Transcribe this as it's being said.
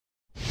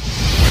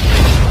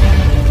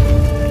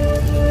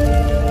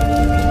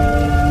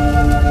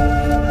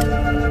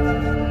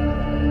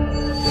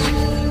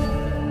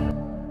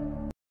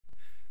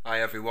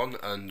everyone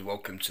and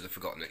welcome to the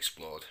Forgotten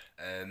Explored.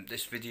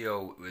 This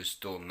video was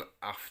done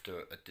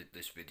after I did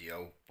this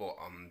video, but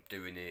I'm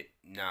doing it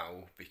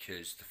now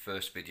because the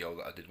first video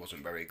that I did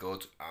wasn't very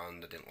good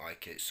and I didn't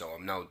like it, so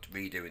I'm now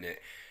redoing it.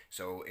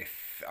 So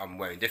if I'm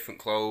wearing different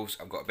clothes,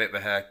 I've got a bit of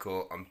a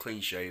haircut, I'm clean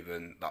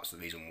shaven, that's the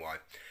reason why.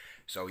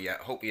 So yeah,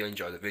 hope you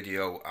enjoy the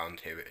video and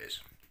here it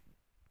is.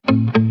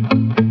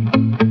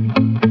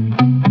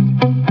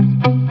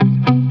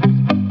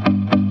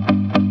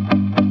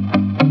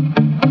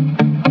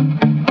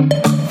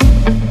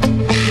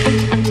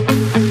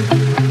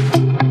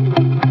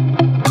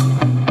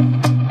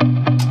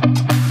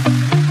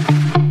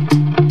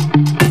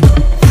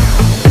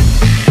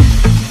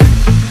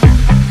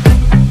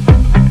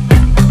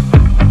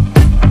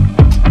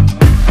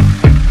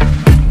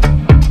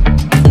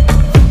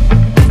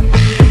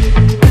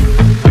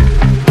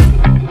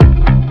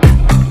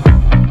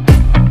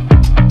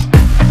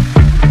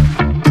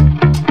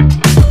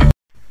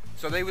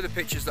 So they were the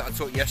pictures that I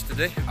took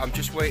yesterday. I'm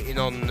just waiting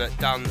on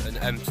Dan and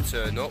Em to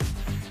turn up.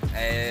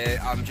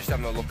 I'm just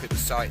having a look at the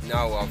site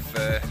now.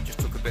 I've just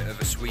took a bit of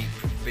a sweep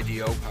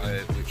video,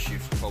 which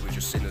you've probably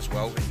just seen as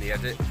well in the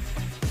edit.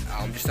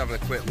 I'm just having a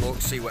quick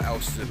look, see what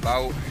else is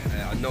about.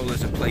 I know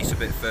there's a place a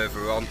bit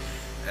further on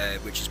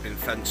which has been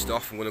fenced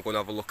off. I'm going to go and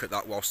have a look at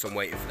that whilst I'm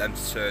waiting for them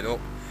to turn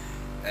up.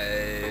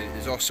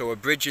 There's also a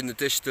bridge in the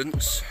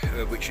distance,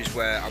 which is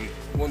where I'm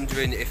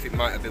wondering if it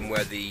might have been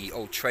where the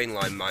old train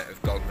line might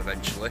have gone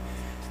eventually.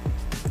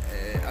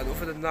 And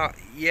other than that,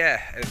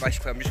 yeah,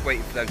 basically I'm just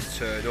waiting for them to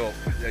turn up.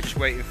 They're just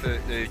waiting for,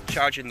 they're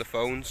charging the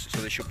phones, so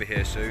they should be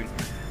here soon.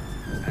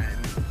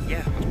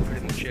 Yeah, that's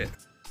pretty much it.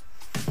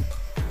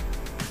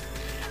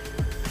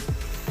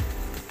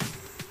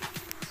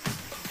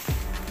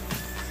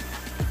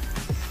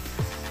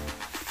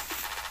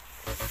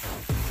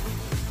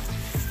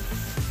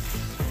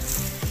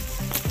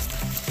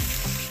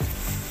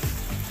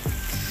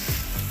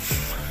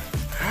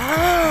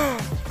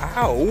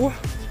 Ow!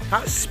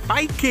 That's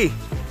spiky!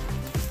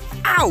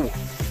 Ow!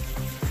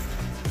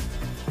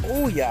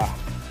 Oh yeah!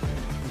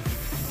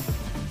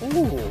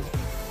 Ooh!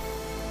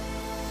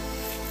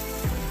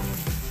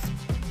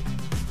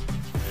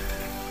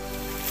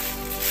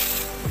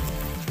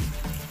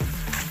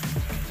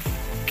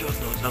 God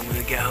knows I'm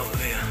gonna get out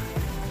of here.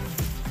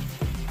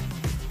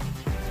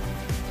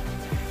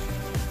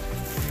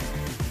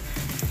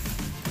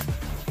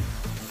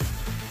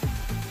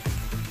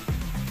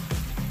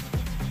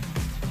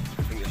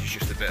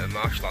 Just a bit of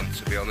marshland,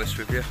 to be honest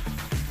with you.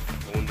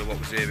 I wonder what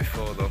was here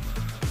before though.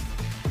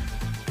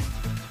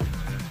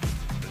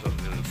 There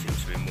doesn't seem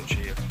to be much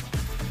here.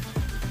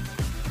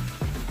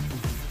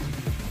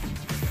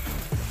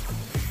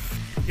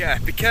 Yeah,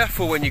 be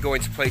careful when you go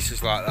into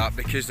places like that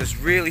because there's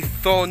really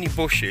thorny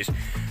bushes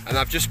and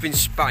I've just been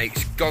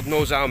spiked God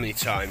knows how many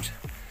times.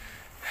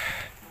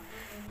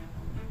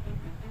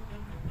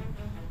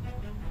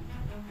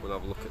 We'll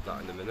have a look at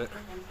that in a minute.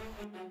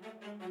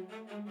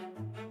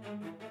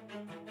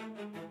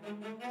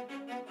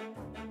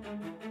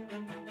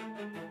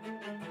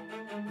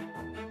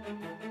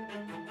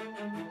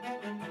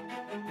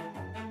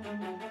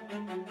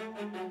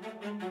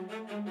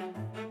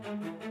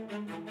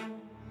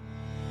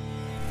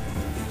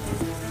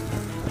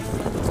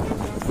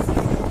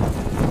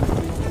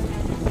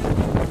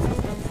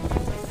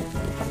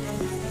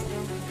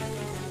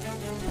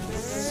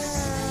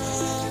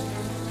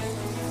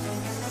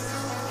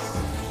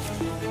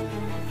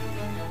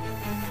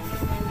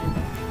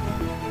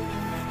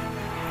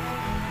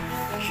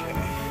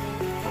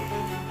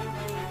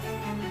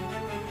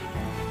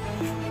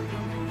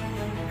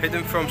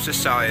 Hidden from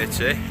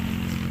society,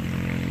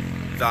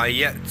 that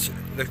yet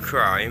the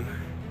crime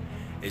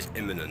is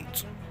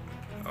imminent.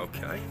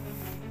 Okay.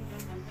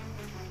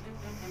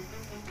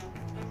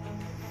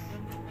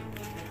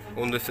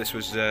 Wonder if this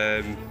was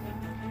the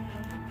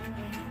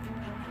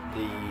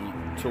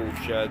tool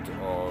shed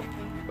or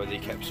where they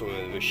kept some of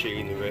the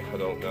machinery. I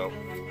don't know.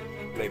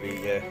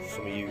 Maybe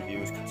some of you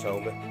viewers could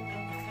tell me. It'd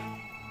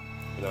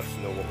be nice to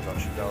know what was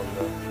actually down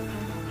there.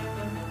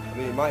 I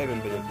mean, it might have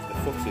even been the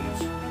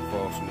footings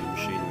for some of the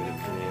machinery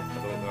that's in here, I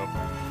don't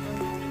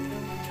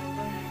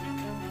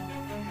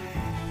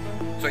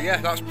know. So yeah,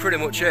 that's pretty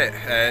much it,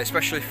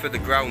 especially for the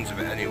grounds of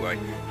it anyway.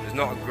 There's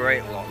not a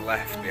great lot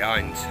left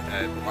behind,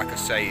 but like I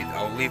say,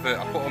 I'll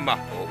put a map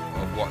up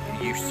of what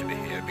used to be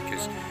here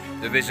because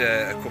there is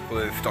a couple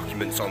of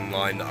documents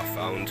online that I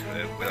found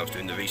when I was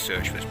doing the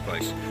research for this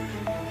place.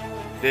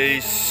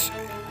 There's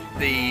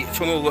the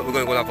tunnel that we're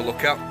going to go and have a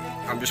look at.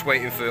 I'm just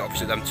waiting for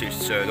obviously them two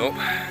to turn up.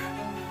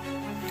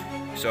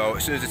 So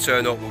as soon as they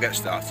turn up, we'll get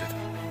started.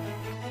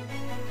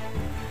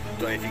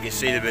 Don't know if you can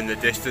see them in the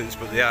distance,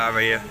 but they are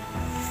here,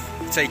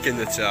 taking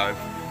the time.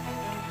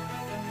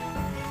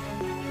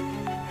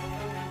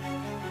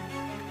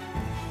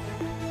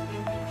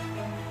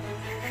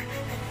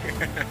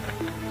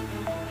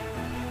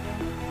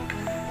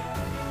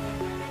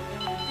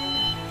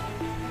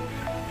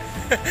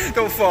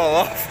 Don't fall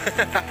off.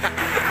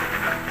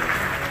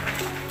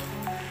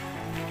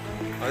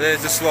 And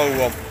there's the slow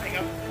one.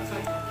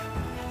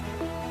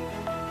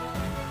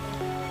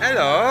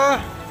 Hello!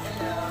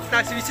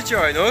 Nice of you to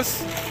join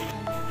us.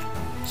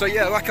 So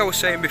yeah, like I was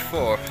saying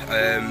before,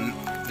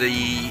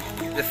 there's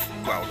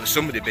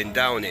somebody been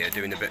down here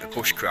doing a bit of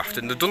bushcraft,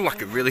 and they've done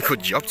like a really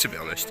good job, to be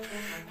honest.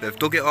 They've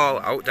dug it all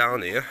out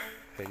down here,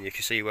 and you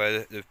can see where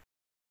they've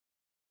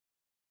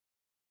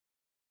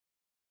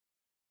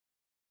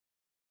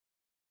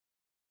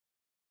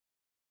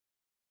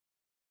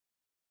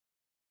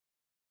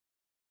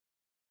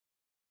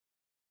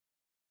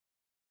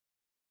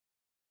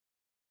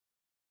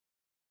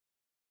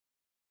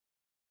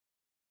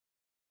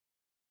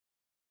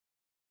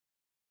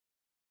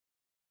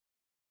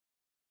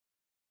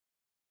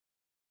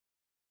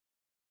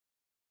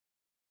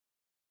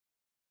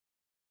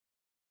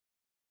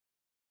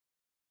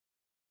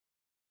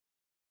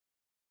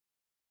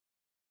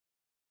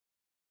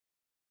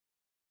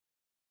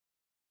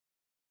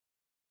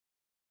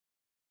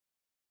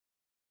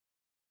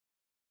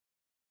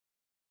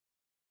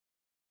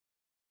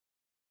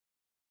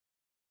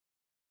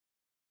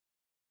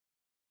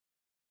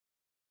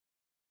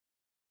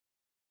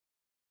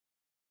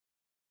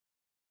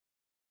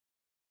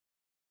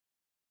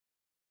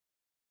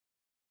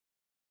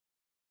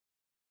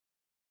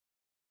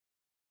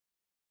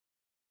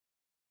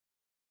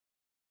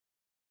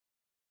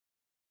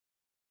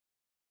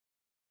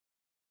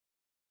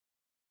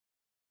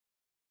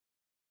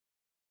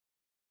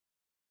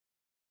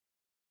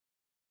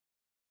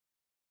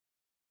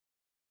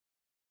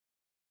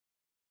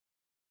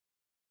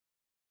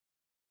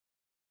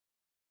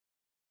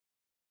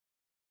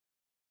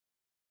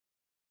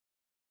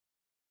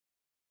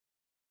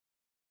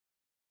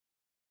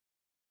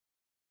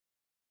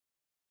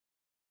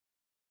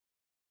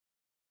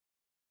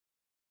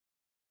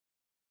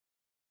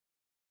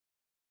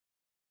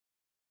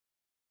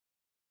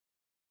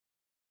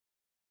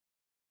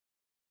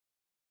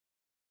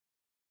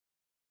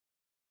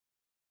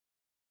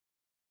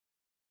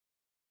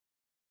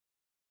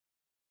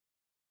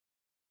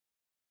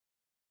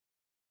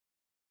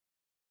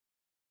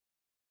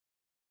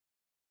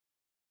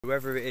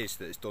whoever it is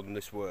that has done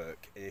this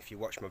work, and if you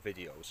watch my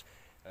videos,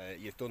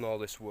 you've done all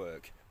this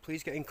work,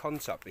 please get in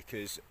contact,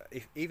 because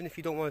even if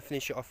you don't want to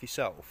finish it off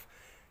yourself,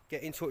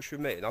 get in touch with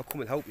me and I'll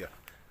come and help you.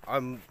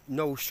 I'm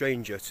no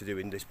stranger to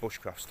doing this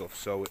bushcraft stuff,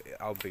 so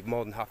I'll be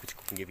more than happy to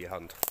come and give you a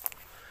hand.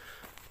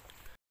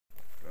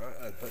 Right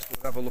then, let's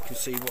have a look and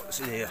see what's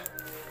in here.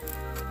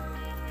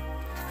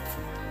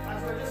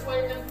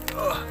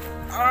 Oh,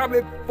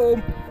 my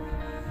bum!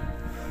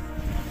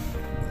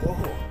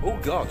 Oh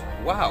God,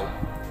 wow!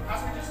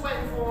 As we're just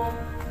waiting for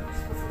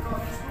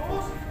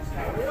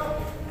carry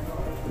on.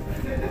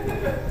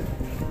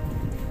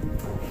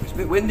 It's a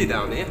bit windy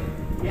down here.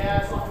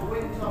 Yeah, it's like a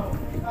wind tunnel.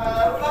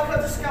 Like I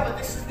discovered,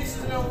 this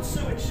is an old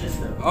sewage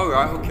system. Oh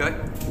right, okay.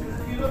 Because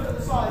if you look at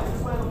the side,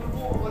 it's where the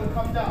water would have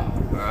come down.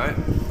 Alright.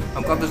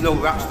 I'm glad there's no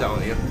rats down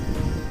here.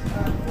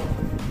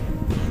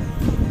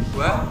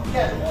 Where?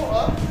 Yeah, the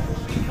water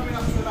will be coming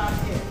up to about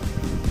here.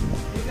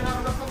 You can have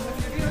a look on the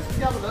video. If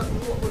you have a look, the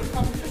water would have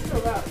come just to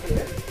about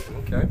here.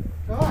 Okay.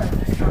 Alright,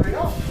 let's carry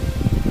on.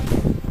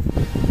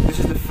 This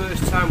is the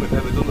first time we've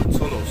ever done a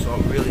tunnel, so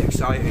I'm really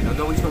excited. I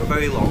know it's not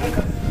very long,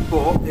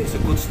 but it's a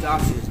good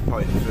starting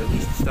point for at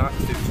least starting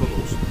to do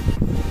tunnels.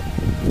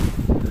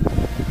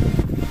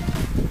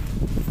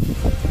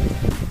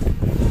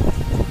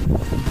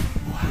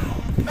 Wow.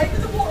 Maybe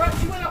the water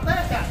actually went up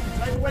there, Dan.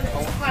 Maybe when it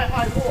was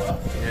high water.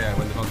 Yeah,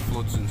 when they've had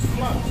floods and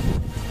stuff.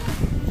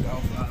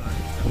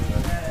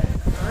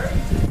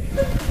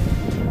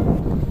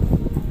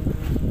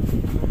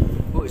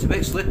 Oh, it's a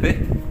bit slippy.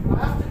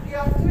 You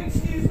have to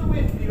excuse the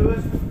wind,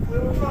 viewers. We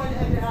will try and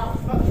edit out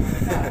as much as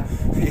we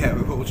can. Yeah,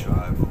 we will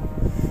try.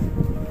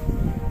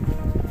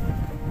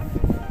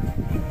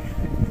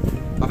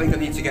 I think I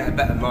need to get a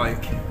better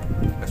mic,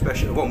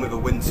 especially the one with a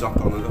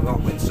windsock on. Not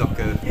windsock,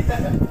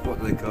 what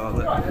do they call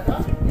it? Right,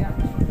 yeah.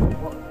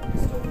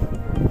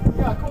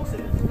 Yeah, of course it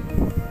is.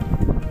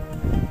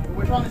 But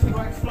we're trying to see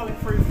where it's flowing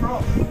through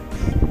from.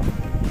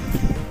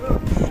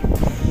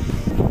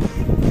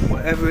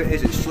 Whatever it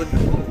is, it's slipping.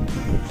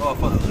 Oh, I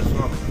thought that was a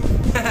frog. To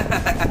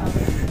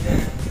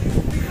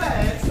be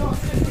fair, it's not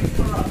slipping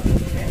for us, is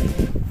it?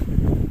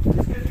 It's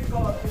because we've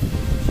got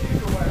shoes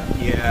or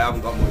whatever. Yeah, I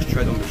haven't got much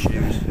tread on the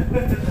shoes.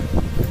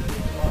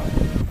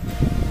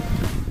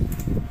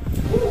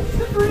 Ooh,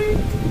 slippery!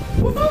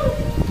 Woohoo!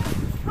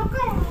 Come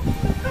on!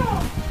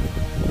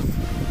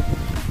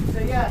 So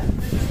yeah,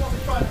 this is what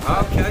we're trying to do.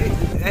 Okay,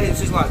 hey,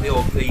 this is like the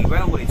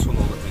railway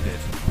tunnel that we did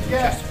in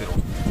Chesterfield.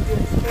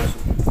 Yes.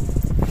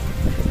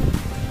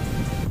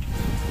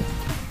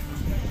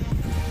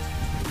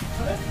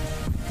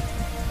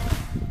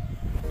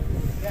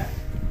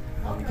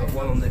 We've got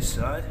one on this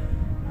side.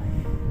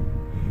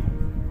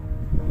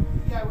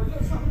 Yeah, well, it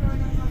looks like we're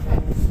going over the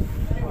fence.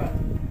 Anyway,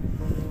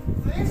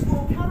 this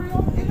will carry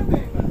on in a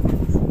movement.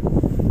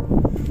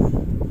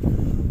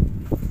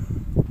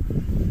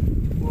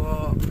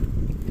 What?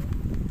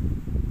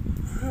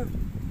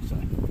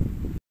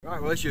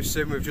 Right, well, as you've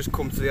seen, we've just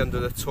come to the end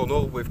of the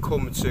tunnel. We've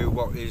come to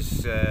what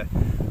is,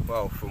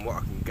 well, from what I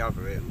can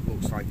gather, it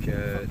looks like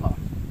Footpath.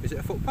 is it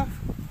a footpath?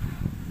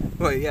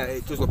 Well, yeah,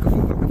 it does look a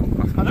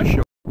footpath.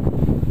 Sure.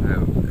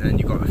 And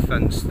you've got a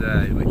fence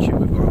there which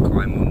we've got to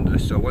climb under.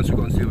 So once we've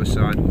got to the other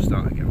side, we'll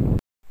start again.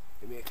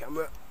 Give me a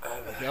camera.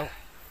 There we go.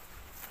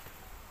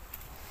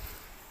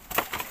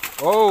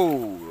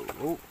 Oh!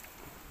 Oh.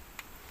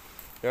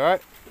 You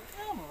alright?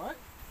 Yeah, I'm alright.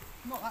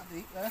 Not that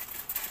deep there.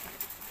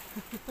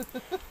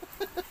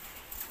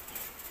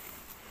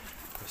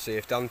 Let's see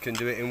if Dan can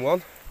do it in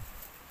one.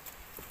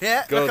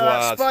 Yeah, good look at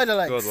lad. That spider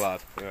legs. Good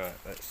lad. Right,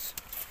 let's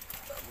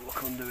have a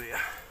look under here.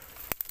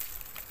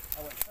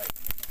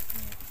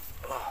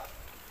 Oh.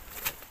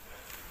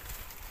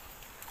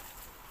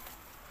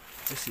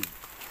 This is.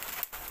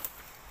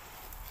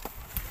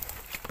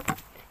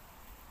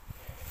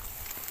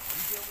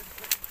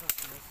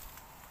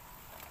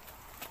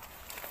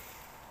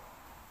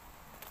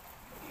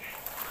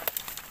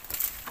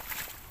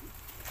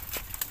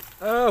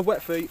 Oh,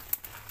 wet feet.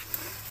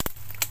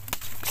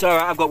 It's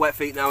alright, I've got wet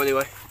feet now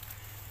anyway.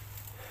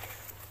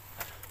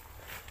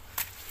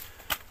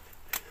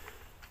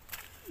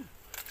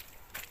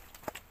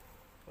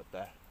 What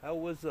the hell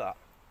was that?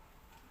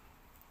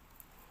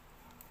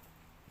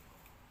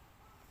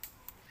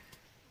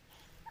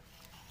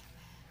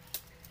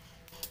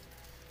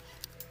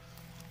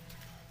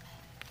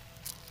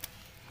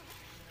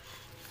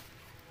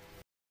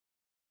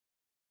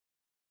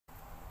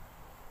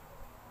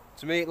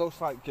 To me it looks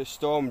like a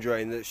storm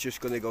drain that's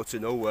just going to go to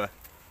nowhere.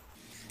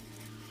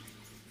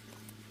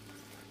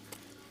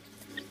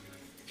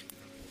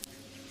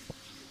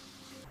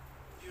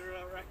 I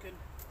reckon.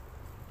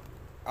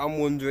 I'm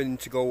wondering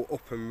to go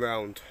up and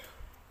round.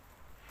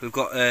 We've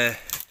got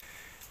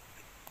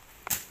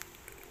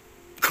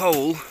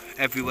coal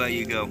everywhere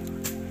you go.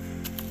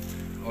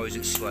 Or is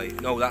it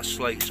slate? No, that's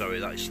slate, sorry,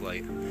 that is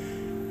slate.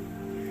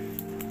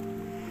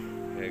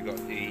 You've got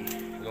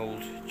an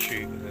old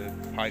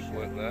tube, pipe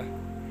work there.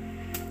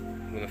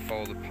 I'm going to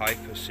follow the pipe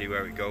and see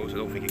where it goes. I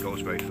don't think it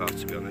goes very far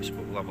to be honest,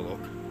 but we'll have a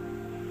look.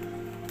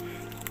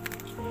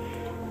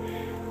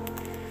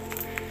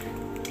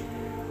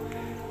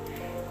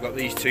 Got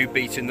these two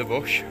beating the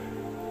bush.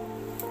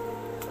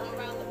 Not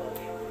around the bush.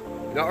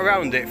 Not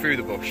around it, through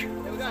the bush. Yeah,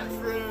 we're going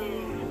through.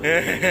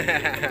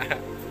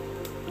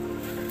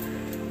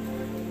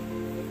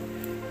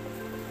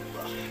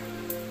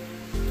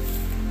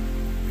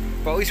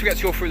 But at least we get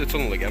to go through the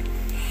tunnel again.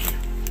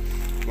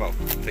 Well,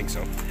 I think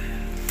so.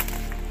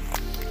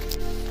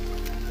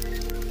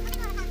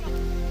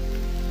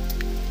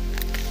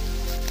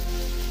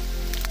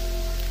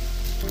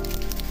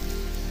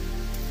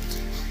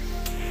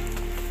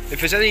 If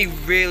there's any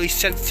really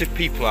sensitive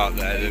people out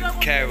there that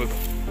care of...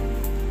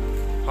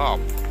 Oh,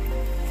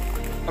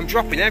 I'm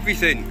dropping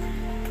everything.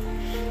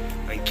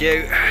 Thank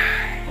you.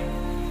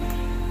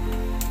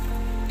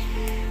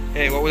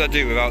 Hey, what would I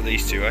do without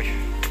these two, eh?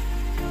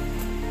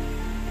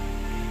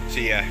 So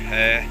yeah,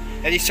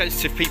 any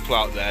sensitive people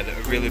out there that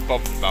are really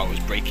bothered about us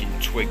breaking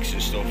twigs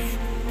and stuff,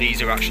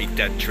 these are actually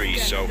dead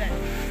trees, so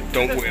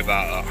don't worry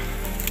about that.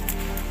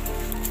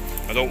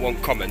 I don't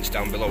want comments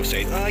down below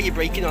saying, oh, you're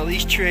breaking all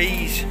these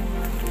trees.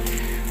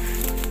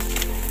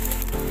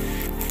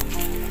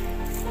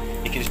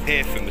 You can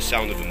hear from the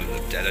sound of them that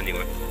they're dead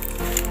anyway.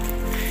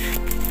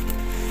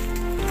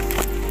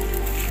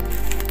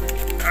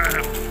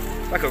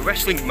 Like a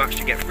wrestling match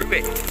to get through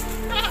it.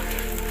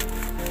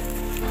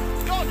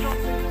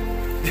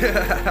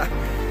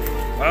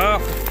 Ah,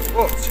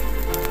 what?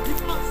 You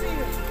can't see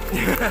them.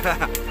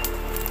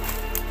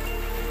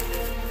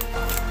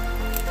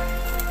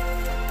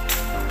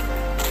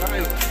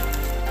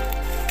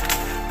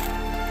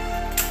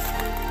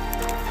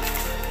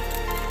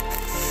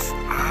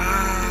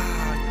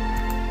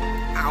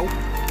 Ow.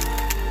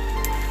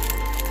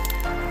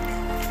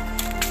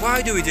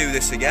 Why do we do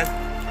this again?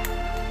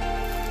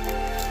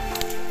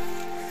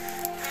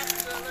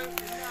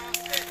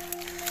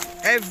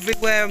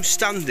 Everywhere I'm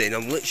standing,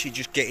 I'm literally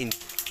just getting...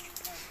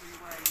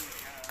 Everywhere you go.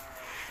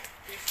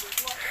 This was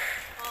what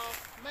our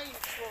main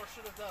explorer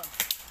should have done.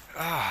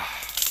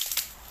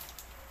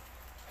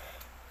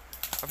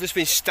 I've just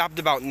been stabbed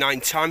about 9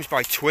 times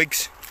by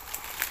twigs.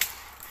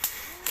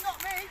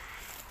 Not me.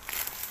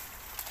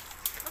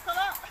 Look at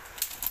that.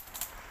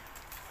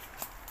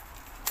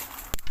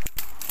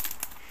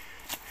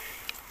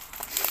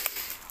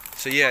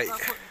 So yeah.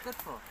 That's what you're good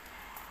for.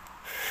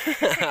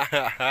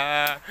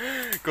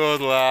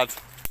 Good lad.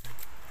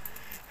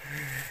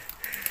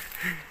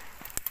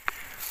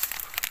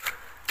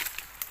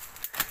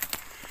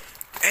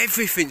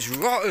 Everything's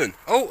rotten.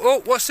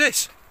 Oh, what's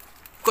this?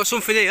 Got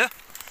something here.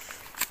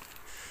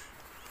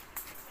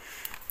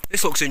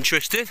 This looks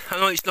interesting. I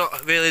know it's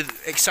not really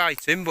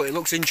exciting, but it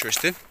looks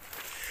interesting.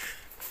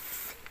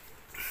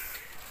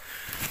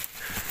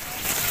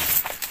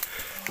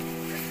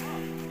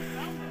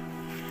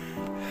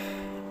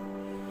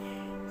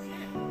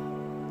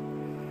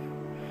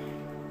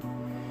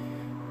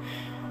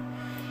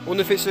 I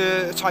wonder if it's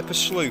a type of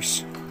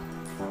sluice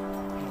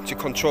to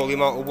control the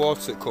amount of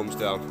water that comes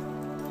down.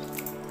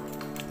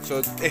 So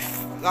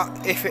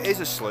if it is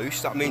a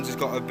sluice, that means there's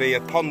got to be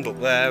a pond up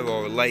there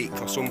or a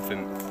lake or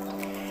something.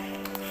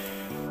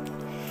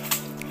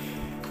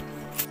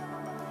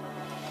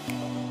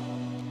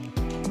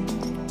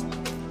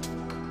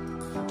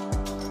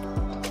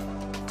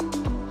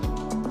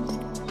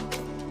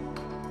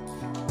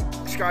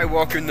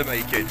 Skywalker in the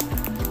making.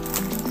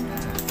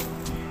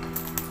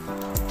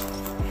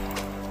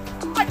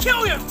 I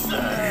kill you!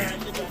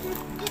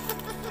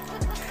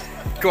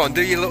 Go on,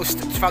 do your little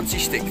fancy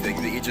stick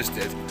thing that you just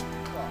did.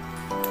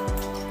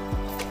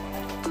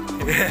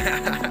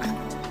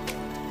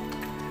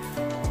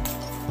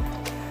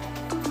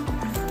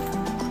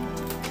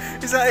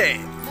 Is that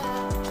it?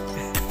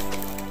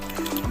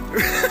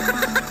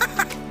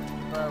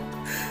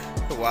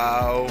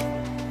 Wow.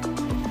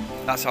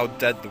 That's how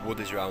dead the wood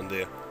is around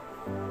here.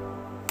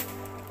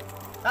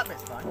 That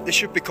bit's fine. This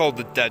should be called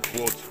the dead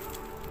wood.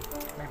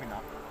 Maybe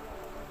not.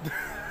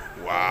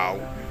 Wow.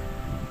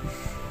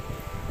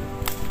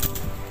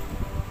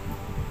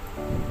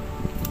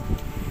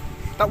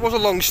 That was a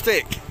long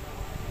stick.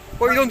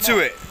 What have you done to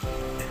it?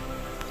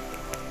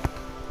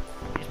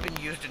 It's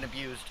been used and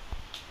abused.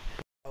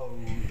 Oh,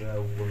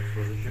 there was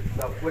a ship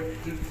that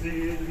went to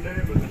sea, the name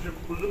of the ship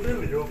was a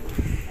Billy-o.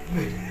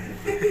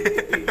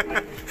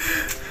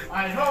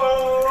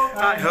 Hi-ho!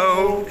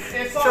 Hi-ho!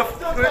 It's off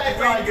to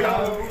bed I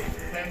go,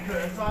 then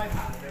 'cause I've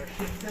had a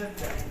ship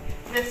today.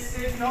 This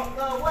is not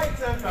the way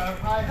to go.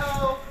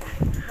 Hi-ho!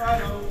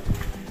 Hi-ho!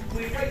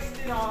 We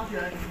wasted our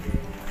journey.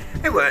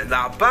 It weren't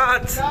that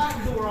bad. That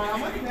was alright,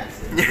 I'm only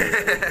messing.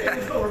 It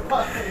was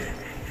alright.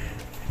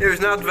 It was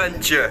an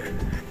adventure.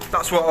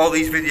 That's what all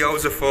these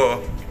videos are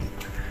for.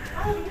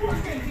 Oh, the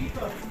water's getting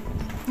deeper.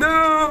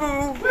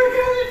 No! We're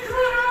getting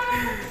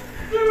drowned!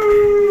 No!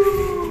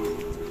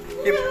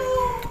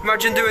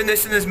 Imagine doing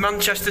this in his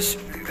Manchester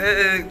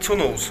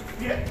tunnels.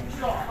 Yeah,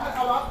 sure.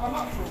 I'm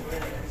up for all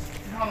this.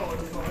 I know what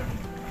it's like.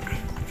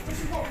 This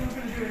is what we were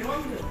going to do in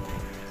London.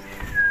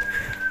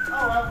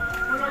 Oh well,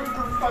 we're not even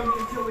postponing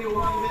until we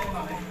all have a bit of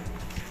money.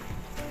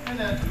 And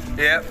then,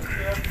 Yep.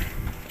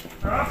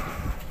 I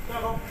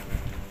want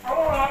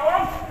that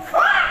one.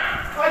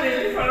 Ah! I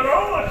nearly fell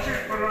over that shit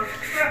for us.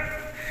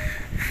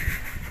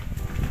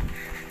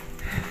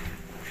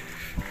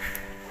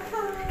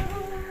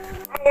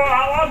 I want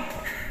that one.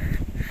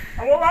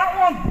 I want that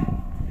one.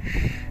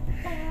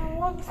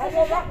 I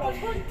want that one.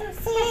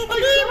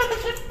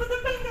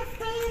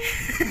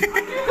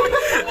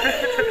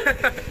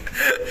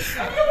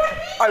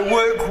 I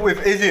work with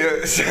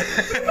idiots.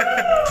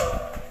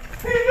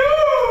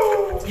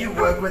 You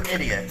work with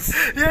idiots.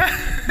 Yeah.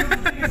 You're the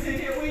biggest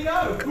idiot we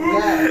know.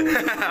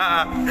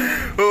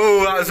 Yeah.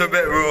 Oh, that was a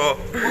bit raw.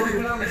 Well, you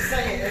can only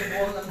say it if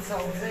one of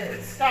themselves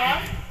is.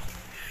 Dan,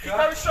 keep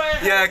going straight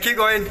ahead. Yeah, keep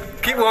going.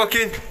 Keep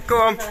walking.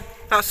 Go on.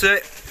 That's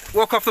it.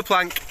 Walk off the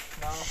plank.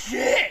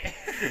 Shit!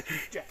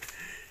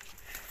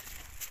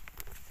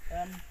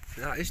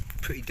 That is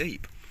pretty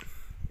deep.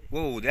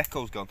 Whoa, the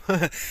echo's gone.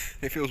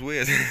 It feels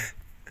weird.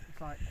 It's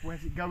like,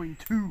 where's it going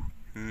to?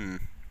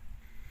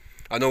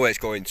 I know where it's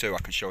going to, I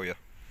can show you.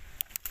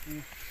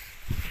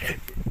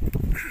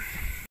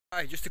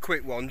 Hi, just a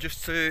quick one,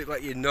 just to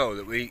let you know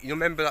that you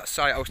remember that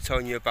site I was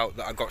telling you about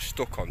that I got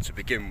stuck on to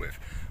begin with?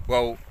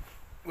 Well,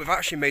 we've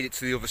actually made it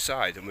to the other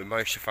side and we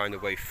managed to find a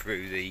way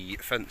through the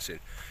fencing.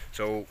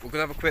 So we're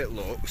going to have a quick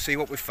look, see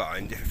what we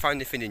find. If we find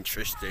anything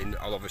interesting,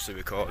 I'll obviously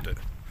record it.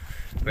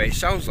 But it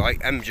sounds like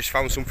Em just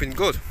found something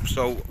good,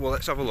 so well,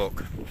 let's have a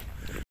look.